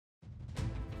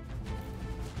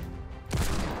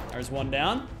There's one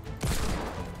down.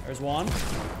 There's one.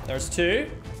 There's two.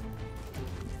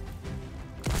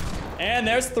 And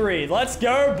there's three. Let's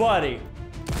go, buddy.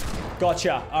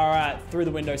 Gotcha. All right, through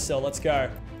the windowsill. Let's go.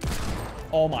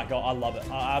 Oh my God, I love it.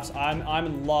 I'm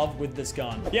in love with this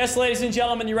gun. Yes, ladies and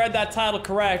gentlemen, you read that title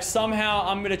correct. Somehow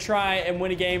I'm gonna try and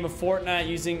win a game of Fortnite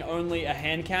using only a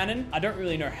hand cannon. I don't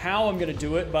really know how I'm gonna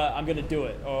do it, but I'm gonna do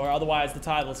it, or otherwise the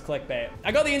title is clickbait.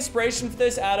 I got the inspiration for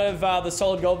this out of the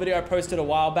solid gold video I posted a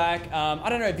while back. I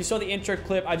don't know if you saw the intro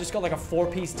clip. I just got like a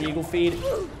 4-piece deagle feed.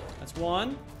 That's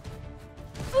one.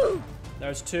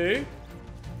 There's two.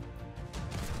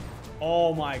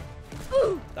 Oh my,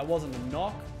 that wasn't a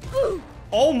knock.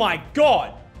 Oh my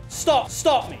God.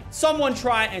 Stop me. Someone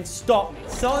try and stop me.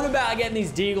 Something about getting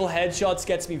these deagle headshots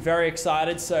gets me very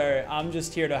excited, so I'm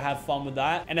just here to have fun with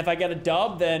that. And if I get a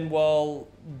dub, then, well,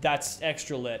 that's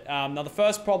extra lit. Now the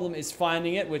first problem is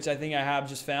finding it, which I think I have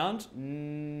just found.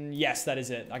 Yes, that is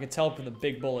it. I can tell for the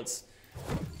big bullets.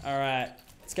 All right,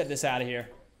 let's get this out of here.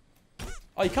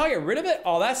 Oh, you can't get rid of it?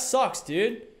 Oh, that sucks,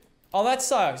 dude. Oh, that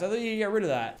sucks. I thought you could get rid of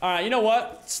that. All right, you know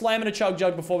what? Slamming a chug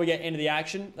jug before we get into the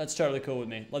action. That's totally cool with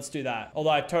me. Let's do that. Although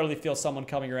I totally feel someone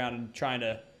coming around and trying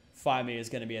to fight me is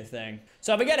going to be a thing.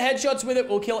 So if I get headshots with it,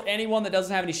 we'll kill anyone that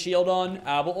doesn't have any shield on.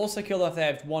 We'll also kill them if they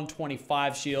have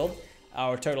 125 shield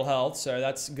or total health. So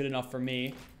that's good enough for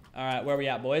me. All right, where are we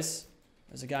at, boys?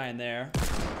 There's a guy in there.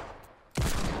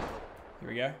 Here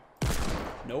we go.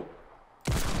 Nope.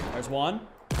 There's one.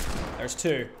 There's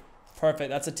two. Perfect.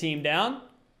 That's a team down.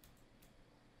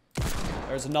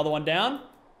 There's another one down.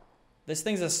 This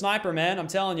thing's a sniper, man. I'm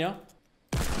telling you.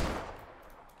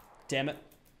 Damn it.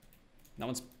 That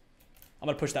one's... I'm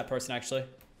gonna push that person, actually.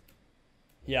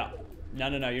 Yeah. No.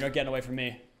 You're not getting away from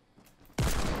me.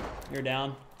 You're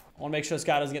down. I wanna make sure this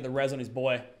guy doesn't get the res on his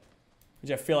boy, which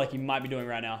I feel like he might be doing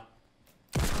right now.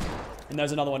 And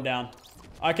there's another one down.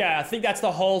 Okay, I think that's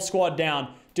the whole squad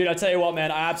down. Dude, I tell you what,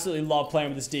 man. I absolutely love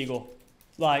playing with this deagle.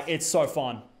 Like, it's so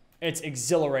fun. It's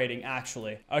exhilarating,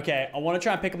 actually. Okay, I want to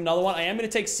try and pick up another one. I am going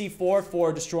to take C4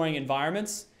 for destroying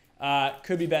environments.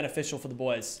 Could be beneficial for the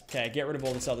boys. Okay, get rid of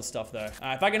all this other stuff, though.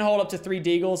 If I can hold up to 3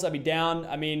 deagles, I'd be down.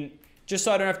 I mean, just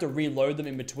so I don't have to reload them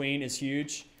in between is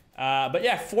huge. But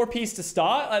yeah, 4-piece to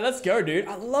start. Like, let's go, dude.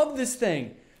 I love this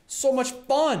thing. So much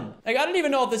fun. Like, I don't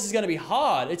even know if this is going to be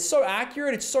hard. It's so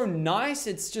accurate. It's so nice.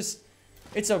 It's just,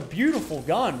 it's a beautiful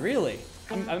gun, really.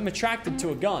 I'm attracted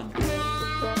to a gun.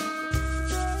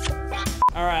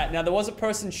 All right, now there was a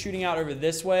person shooting out over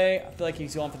this way. I feel like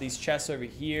he's going for these chests over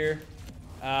here.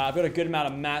 I've got a good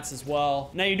amount of mats as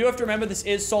well. Now you do have to remember this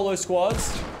is solo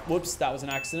squads. Whoops, that was an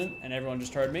accident and everyone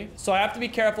just heard me. So I have to be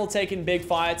careful taking big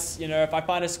fights. You know, if I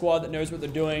find a squad that knows what they're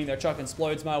doing, they're chucking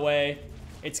explodes my way,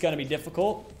 it's gonna be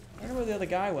difficult. I don't know where the other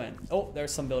guy went. Oh,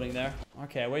 there's some building there.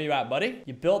 Okay, where you at, buddy?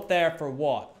 You built there for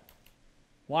what?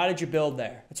 Why did you build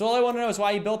there? That's all I want to know is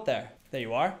why you built there. There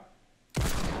you are.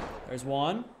 There's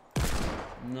one.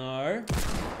 No.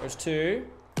 There's two.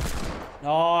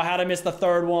 Oh, how'd I miss the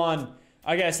third one?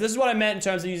 Okay, so this is what I meant in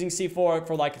terms of using C4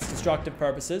 for like its destructive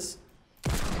purposes.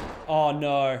 Oh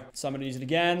no. So I'm gonna use it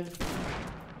again.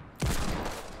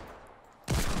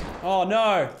 Oh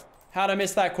no. How'd I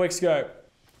miss that quick scope?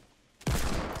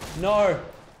 No.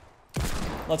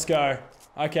 Let's go.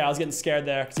 Okay, I was getting scared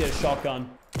there because he had a shotgun.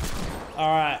 All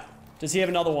right. Does he have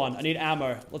another one? I need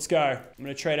ammo. Let's go. I'm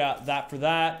gonna trade out that for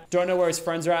that. Don't know where his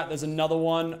friends are at. There's another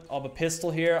one of a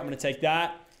pistol here. I'm gonna take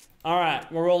that. All right,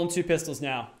 we're rolling 2 pistols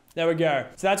now. There we go.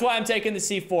 So that's why I'm taking the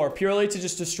C4, purely to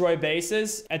just destroy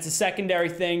bases. It's a secondary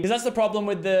thing, because that's the problem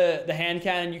with the hand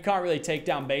cannon. You can't really take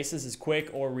down bases as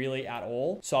quick or really at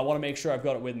all. So I want to make sure I've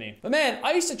got it with me. But man,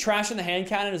 I used to trash on the hand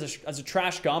cannon as a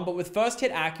trash gun, but with first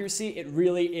hit accuracy, it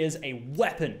really is a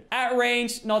weapon. At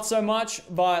range, not so much,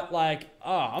 but like,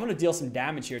 oh, I'm gonna deal some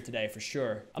damage here today for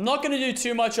sure. I'm not gonna do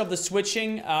too much of the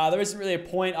switching. There isn't really a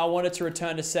point. I wanted to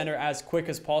return to center as quick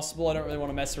as possible. I don't really want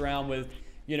to mess around with,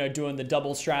 you know, doing the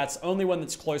double strats. Only when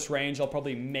it's close range, I'll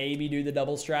probably maybe do the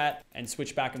double strat and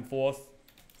switch back and forth.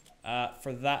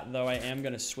 For that, though, I am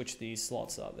going to switch these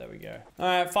slots up. There we go. All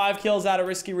right, 5 kills out of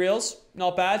risky reels.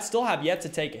 Not bad. Still have yet to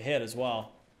take a hit as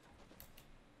well.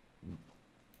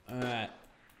 All right.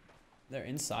 They're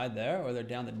inside there, or they're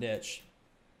down the ditch.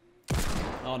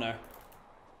 Oh, no.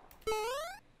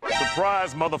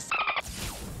 Surprise,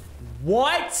 motherfucker.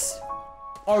 What?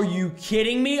 Are you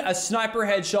kidding me? A sniper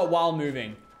headshot while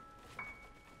moving.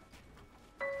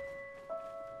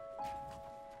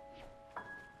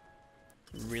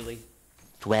 Really?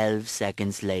 12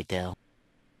 seconds later.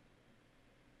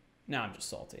 Now I'm just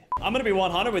salty. I'm gonna be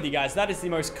 100 with you guys. That is the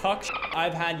most cuck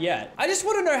I've had yet. I just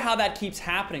want to know how that keeps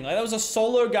happening. Like, that was a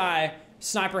solo guy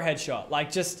sniper headshot.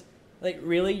 Like, just Like,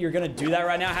 really? You're gonna do that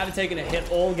right now? I haven't taken a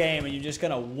hit all game and you're just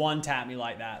gonna one-tap me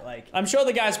like that. Like, I'm sure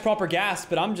the guy's proper gassed,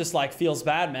 but I'm just like, feels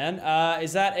bad, man.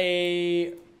 Is that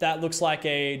a... That looks like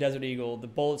a Desert Eagle. The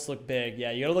bullets look big.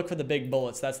 Yeah, you gotta look for the big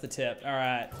bullets. That's the tip. All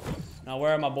right. Now,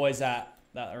 where are my boys at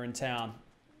that are in town?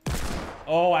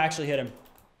 Oh, I actually hit him.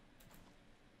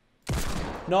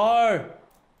 No.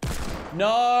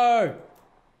 No.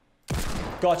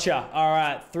 Gotcha. All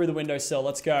right, through the windowsill.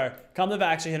 Let's go. Come to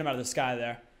actually hit him out of the sky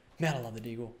there. Man, I love the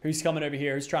deagle. Who's coming over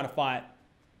here? Who's trying to fight?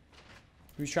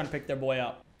 Who's trying to pick their boy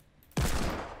up?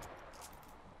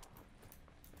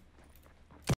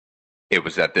 It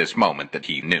was at this moment that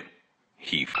he knew.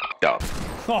 He f***ed up.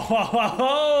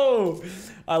 Oh,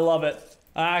 I love it.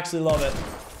 I actually love it.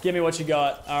 Give me what you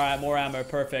got. All right, more ammo.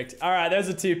 Perfect. All right, there's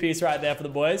a two-piece right there for the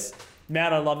boys.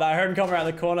 Man, I love that. I heard him come around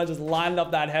the corner, just lined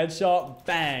up that headshot.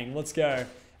 Bang. Let's go.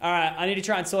 All right, I need to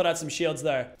try and sort out some shields,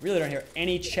 though. Really don't hear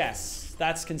any chests.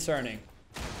 That's concerning.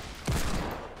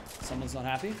 Someone's not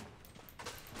happy.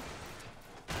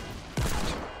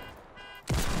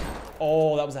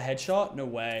 Oh, that was a headshot? No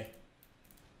way.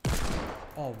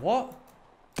 Oh, what?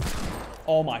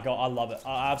 Oh my god, I love it.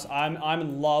 I'm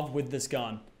in love with this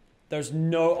gun. There's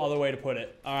no other way to put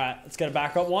it. All right, let's get a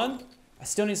backup one. I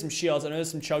still need some shields. I know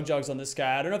there's some chug jugs on this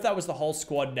guy. I don't know if that was the whole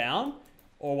squad down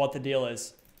or what the deal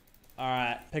is. All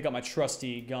right, pick up my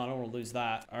trusty gun. I don't want to lose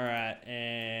that. All right,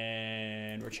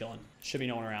 and we're chilling. Should be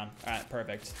no one around. All right,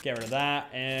 perfect. Get rid of that,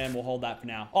 and we'll hold that for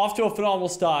now. Off to a phenomenal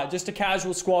start. Just a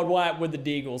casual squad wipe with the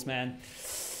Deagles, man.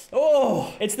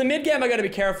 Oh, it's the mid game I got to be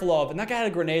careful of. And that guy had a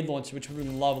grenade launcher, which would have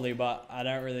been lovely, but I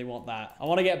don't really want that. I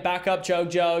want to get backup chug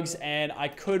jugs, and I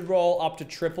could roll up to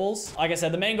triples. Like I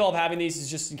said, the main goal of having these is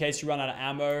just in case you run out of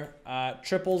ammo.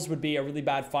 Triples would be a really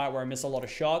bad fight where I miss a lot of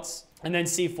shots. And then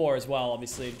C4 as well,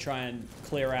 obviously, to try and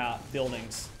clear out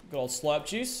buildings. Good old slurp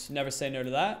juice. Never say no to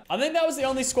that. I think that was the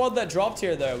only squad that dropped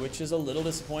here, though, which is a little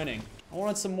disappointing. I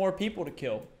wanted some more people to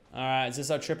kill. All right, is this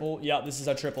our triple? Yep, this is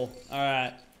our triple. All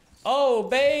right. Oh,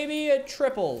 baby, a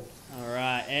triple. All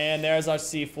right, and there's our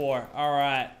C4. All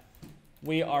right.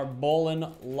 We are bowling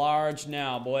large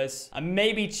now, boys.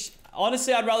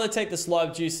 Honestly, I'd rather take the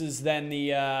slurp juices than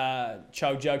the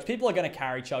chug jugs. People are gonna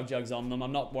carry chug jugs on them.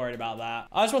 I'm not worried about that.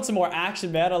 I just want some more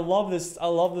action, man. I love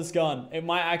this gun. It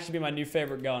might actually be my new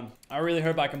favorite gun. I really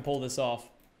hope I can pull this off.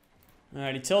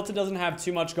 Alrighty, tilted doesn't have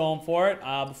too much going for it.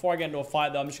 Before I get into a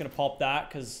fight, though, I'm just gonna pop that,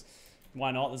 because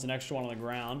why not? There's an extra one on the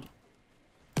ground.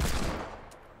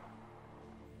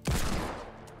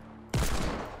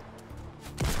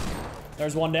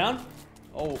 There's one down.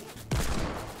 Oh.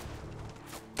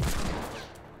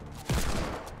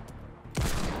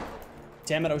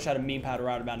 Damn it, I wish I had a meme powder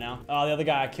right about now. Oh, the other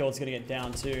guy I killed is gonna get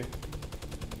down too.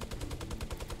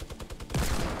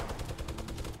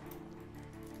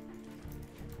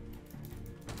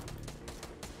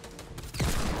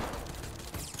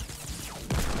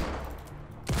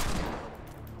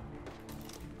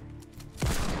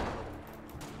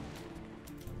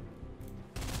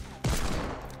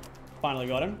 Finally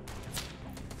got him.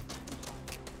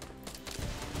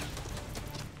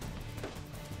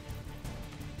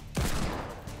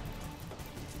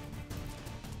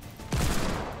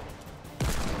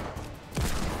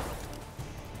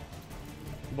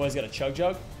 Boys got a chug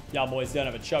jug? Y'all boys don't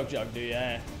have a chug jug, do you?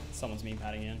 Yeah. Someone's meme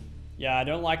padding in. Yeah, I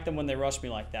don't like them when they rush me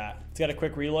like that. It's got a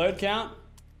quick reload count.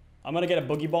 I'm gonna get a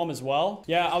boogie bomb as well.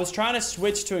 Yeah, I was trying to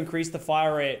switch to increase the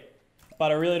fire rate,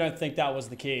 but I really don't think that was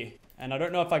the key. And I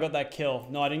don't know if I got that kill.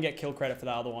 No, I didn't get kill credit for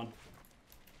that other one.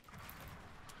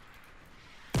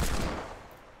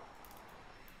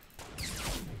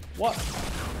 What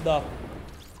the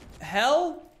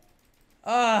hell?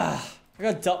 I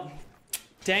got dumb.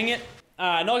 Dang it.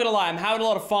 Not gonna lie, I'm having a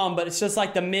lot of fun, but it's just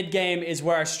like the mid game is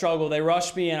where I struggle. They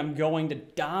rush me and I'm going to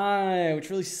die, which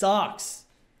really sucks.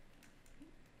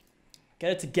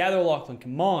 Get it together, Lachlan,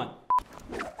 come on.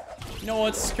 You know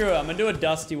what, screw it, I'm gonna do a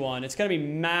dusty one. It's gonna be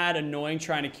mad annoying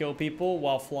trying to kill people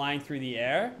while flying through the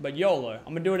air, but YOLO,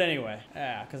 I'm gonna do it anyway.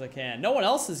 Yeah, because I can. No one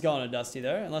else is going to dusty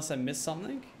though, unless I missed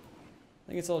something. I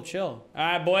think it's all chill. All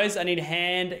right, boys, I need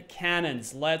hand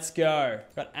cannons. Let's go.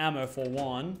 Got ammo for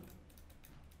one.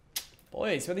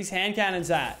 Boys, where are these hand cannons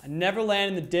at? I never land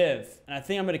in the div, and I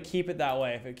think I'm gonna keep it that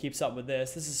way if it keeps up with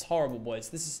this. This is horrible, boys.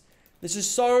 This is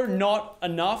so not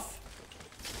enough.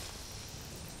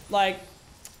 Like,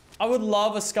 I would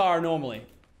love a Scar normally.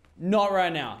 Not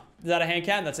right now. Is that a hand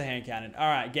cannon? That's a hand cannon. All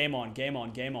right, game on, game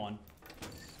on, game on.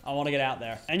 I want to get out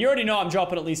there. And you already know I'm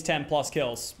dropping at least 10 plus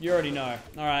kills. You already know.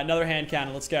 All right, another hand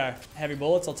cannon. Let's go. Heavy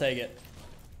bullets, I'll take it.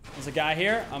 There's a guy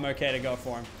here. I'm okay to go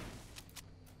for him.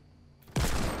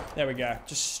 There we go.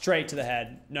 Just straight to the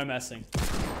head. No messing.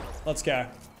 Let's go.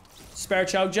 Spare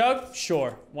chug jug?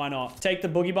 Sure, why not? Take the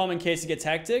boogie bomb in case it gets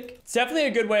hectic. It's definitely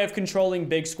a good way of controlling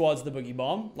big squads, the boogie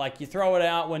bomb. Like, you throw it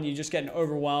out when you're just getting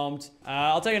overwhelmed.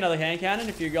 I'll take another hand cannon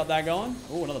if you got that going.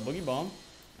 Ooh, another boogie bomb.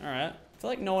 All right. I feel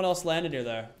like no one else landed here,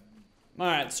 though. All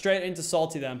right, straight into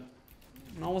Salty, then.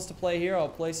 No one wants to play here, I'll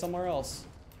play somewhere else.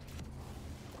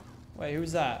 Wait,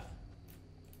 who's that?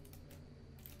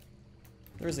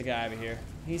 There's a guy over here.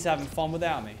 He's having fun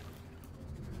without me.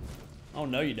 Oh,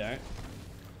 no, you don't.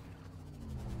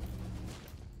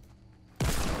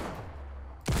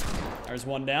 There's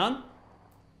one down.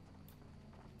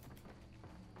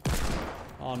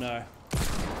 Oh, no.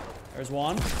 There's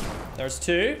one. There's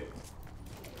two.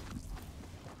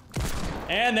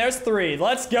 And there's three.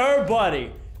 Let's go,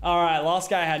 buddy. All right, last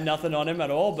guy had nothing on him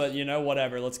at all, but, you know,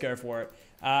 whatever. Let's go for it.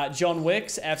 John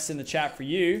Wicks, F's in the chat for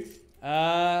you.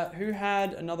 Who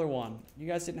had another one? You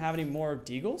guys didn't have any more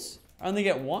deagles? I only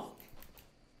get one?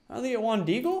 I only get one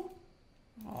deagle?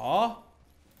 Aw.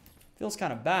 Feels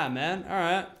kind of bad, man. All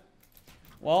right.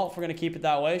 Well, if we're going to keep it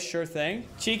that way, sure thing.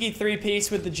 Cheeky three-piece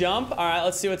with the jump. All right,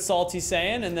 let's see what Salty's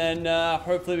saying, and then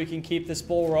hopefully we can keep this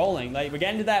ball rolling. Like, we're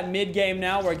getting to that mid-game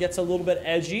now where it gets a little bit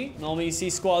edgy. Normally, you see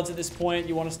squads at this point,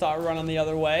 you want to start running the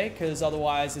other way, because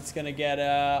otherwise it's going to get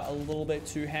a little bit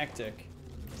too hectic.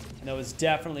 And there was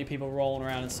definitely people rolling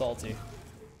around in Salty.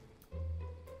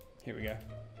 Here we go.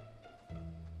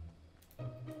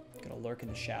 Gotta lurk in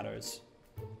the shadows.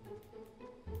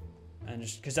 And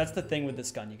just, because that's the thing with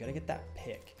this gun, you gotta get that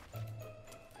pick.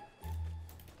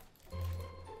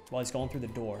 While he's going through the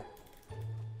door.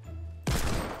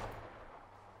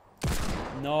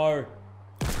 No.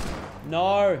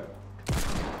 No.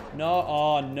 No.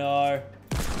 Oh, no.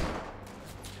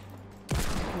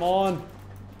 Come on.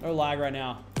 No lag right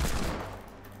now.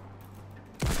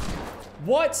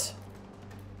 What?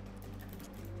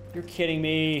 You're kidding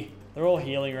me. They're all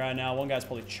healing right now. One guy's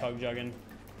probably chug-jugging.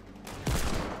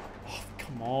 Oh,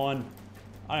 come on.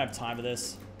 I don't have time for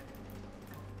this.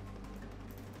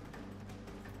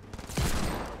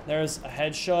 There's a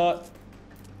headshot.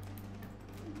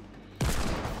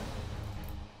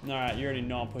 Alright, you already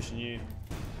know I'm pushing you.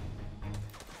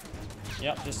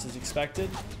 Yep, just as expected.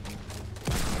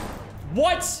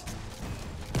 What?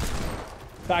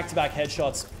 Back-to-back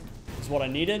headshots is what I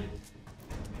needed.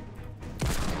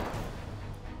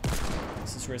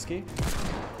 This is risky.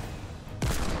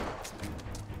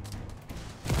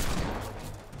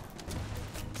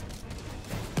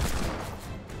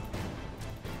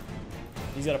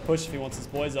 He's got to push if he wants his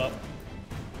boys up.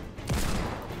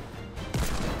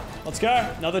 Let's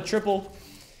go. Another triple.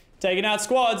 Taking out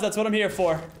squads. That's what I'm here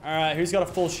for. All right, who's got a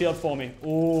full shield for me?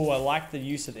 Ooh, I like the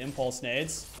use of impulse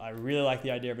nades. I really like the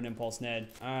idea of an impulse nade.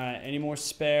 All right, any more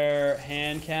spare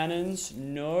hand cannons?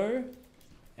 No.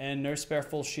 And no spare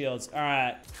full shields. All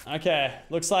right. Okay.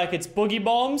 Looks like it's boogie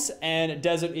bombs and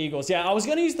desert eagles. Yeah, I was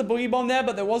going to use the boogie bomb there,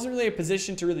 but there wasn't really a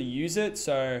position to really use it.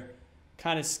 So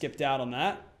kind of skipped out on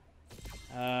that.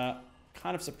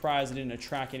 Kind of surprised it didn't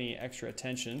attract any extra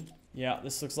attention. Yeah,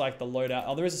 this looks like the loadout.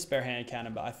 Oh, there is a spare hand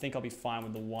cannon, but I think I'll be fine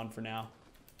with the one for now.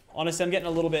 Honestly, I'm getting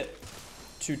a little bit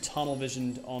too tunnel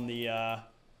visioned on the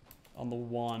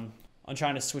one. I'm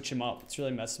trying to switch him up. It's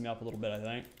really messing me up a little bit, I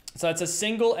think. So it's a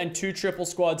single and 2 triple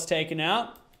squads taken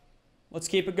out. Let's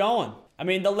keep it going. I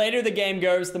mean, the later the game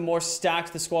goes, the more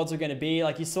stacked the squads are going to be.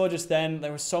 Like you saw just then,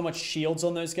 there was so much shields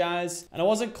on those guys. And I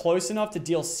wasn't close enough to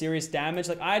deal serious damage.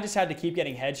 Like, I just had to keep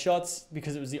getting headshots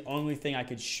because it was the only thing I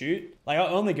could shoot. Like,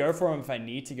 I'll only go for them if I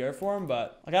need to go for them.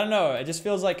 But, like, I don't know. It just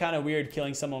feels like kind of weird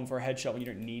killing someone for a headshot when you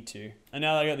don't need to. And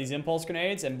now that I got these impulse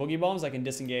grenades and boogie bombs, I can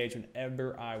disengage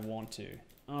whenever I want to.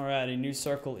 Alrighty, new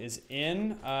circle is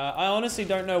in. I honestly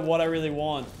don't know what I really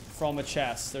want from a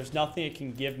chest. There's nothing it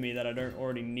can give me that I don't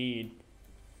already need.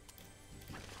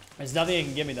 There's nothing it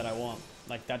can give me that I want.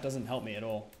 Like, that doesn't help me at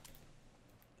all.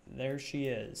 There she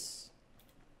is.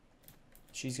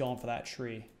 She's going for that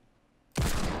tree.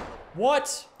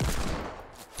 What?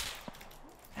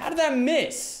 How did that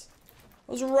miss?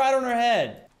 It was right on her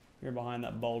head. You're behind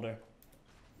that boulder.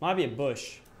 Might be a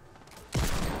bush.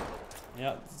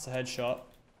 Yep, it's a headshot.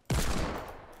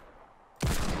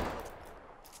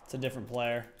 It's a different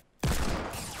player.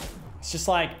 It's just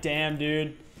like, damn,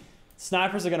 dude.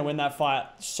 Snipers are going to win that fight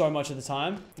so much of the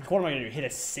time. What am I going to do? Hit a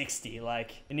 60?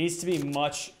 Like, it needs to be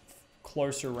much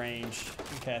closer range.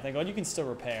 Okay, thank God you can still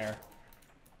repair.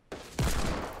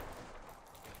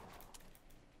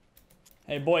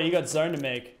 Hey, boy, you got zone to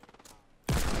make.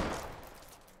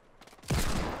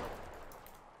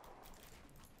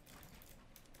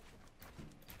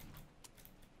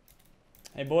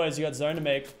 Hey, boys, you got zone to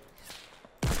make.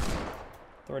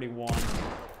 31.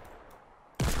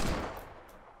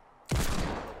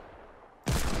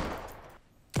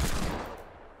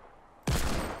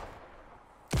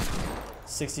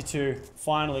 62.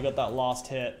 Finally got that last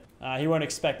hit. He won't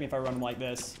expect me if I run him like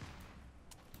this.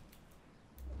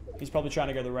 He's probably trying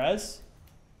to go the res.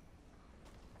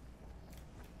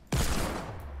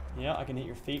 Yeah, I can hit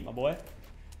your feet, my boy.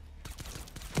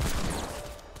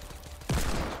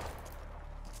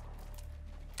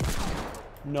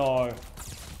 No.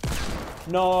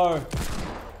 No.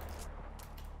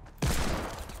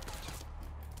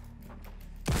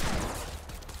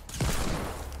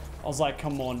 I was like,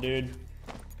 come on, dude.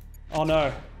 Oh,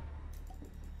 no.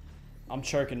 I'm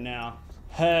choking now.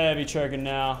 Heavy choking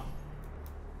now.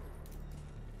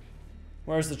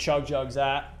 Where's the chug jugs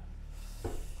at?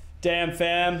 Damn,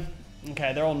 fam.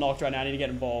 Okay, they're all knocked right now. I need to get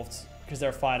involved because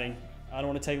they're fighting. I don't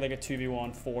want to take like a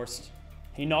 2v1 forced.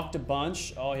 He knocked a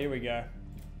bunch. Oh, here we go.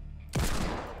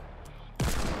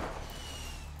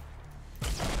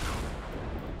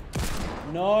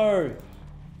 No.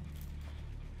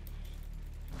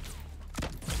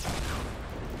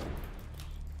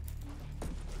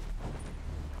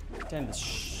 Damn, this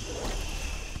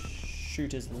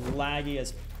shoot is laggy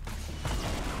as...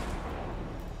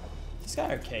 Is this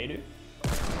guy okay, dude?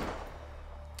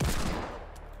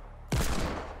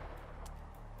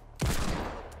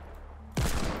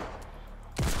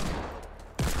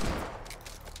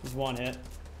 He's one hit.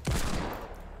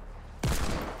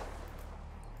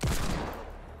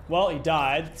 Well, he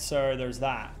died, so there's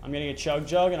that. I'm getting a chug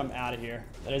jug and I'm out of here.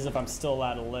 That is if I'm still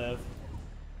allowed to live.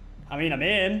 I mean, I'm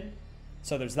in.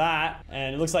 So there's that.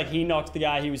 And it looks like he knocked the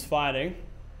guy he was fighting.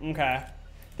 Okay.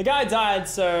 The guy died,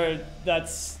 so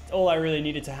that's all I really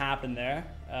needed to happen there.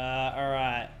 All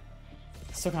right.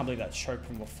 Still can't believe that choke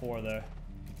from before, though.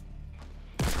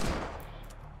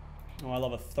 Oh, I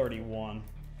love a 31.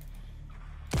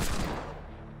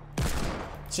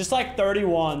 It's just like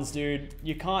 31s, dude.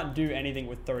 You can't do anything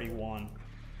with 31.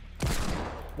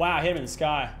 Wow, I hit him in the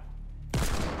sky.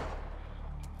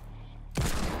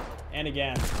 And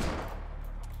again.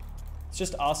 It's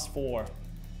just us four.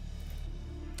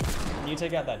 Can you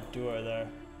take out that duo, though?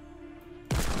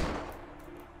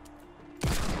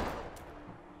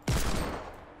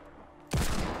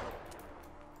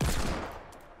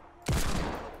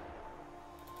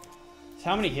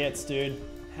 How many hits, dude?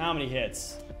 How many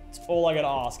hits? It's all I gotta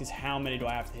ask is how many do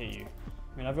I have to hit you?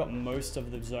 I mean, I've got most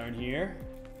of the zone here.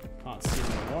 Can't see it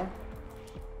anymore.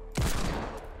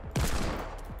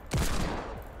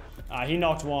 He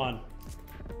knocked one.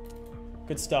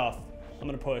 Good stuff. I'm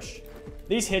gonna push.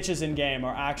 These hitches in game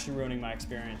are actually ruining my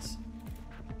experience.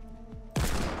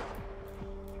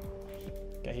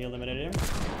 Okay, he eliminated him.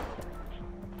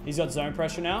 He's got zone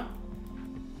pressure now.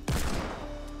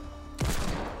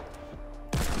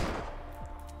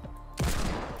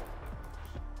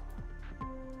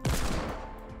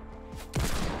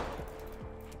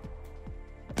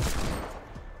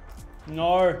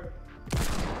 No.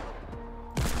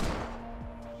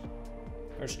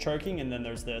 There's choking and then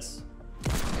there's this.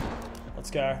 Let's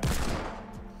go.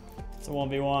 It's a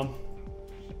 1v1.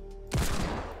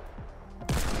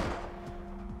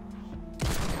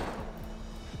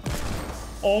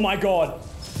 Oh my god.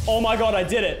 Oh my god, I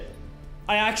did it.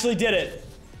 I actually did it.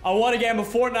 I won a game of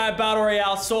Fortnite Battle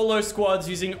Royale solo squads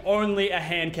using only a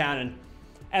hand cannon.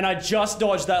 And I just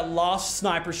dodged that last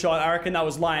sniper shot. I reckon that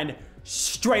was lined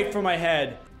straight for my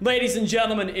head. Ladies and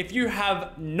gentlemen, if you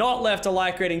have not left a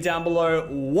like rating down below,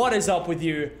 what is up with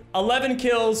you? 11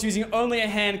 kills using only a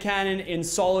hand cannon in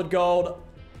solid gold.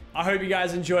 I hope you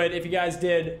guys enjoyed. If you guys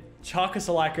did, chuck us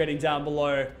a like rating down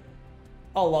below.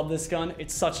 I love this gun.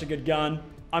 It's such a good gun.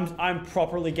 I'm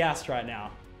properly gassed right now.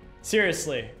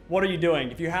 Seriously, what are you doing?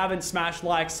 If you haven't smashed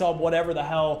like, sub, whatever the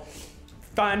hell,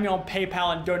 find me on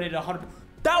PayPal and donate 100.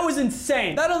 That was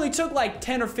insane. That only took like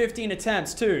 10 or 15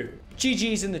 attempts too.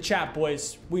 GG's in the chat,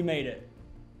 boys. We made it.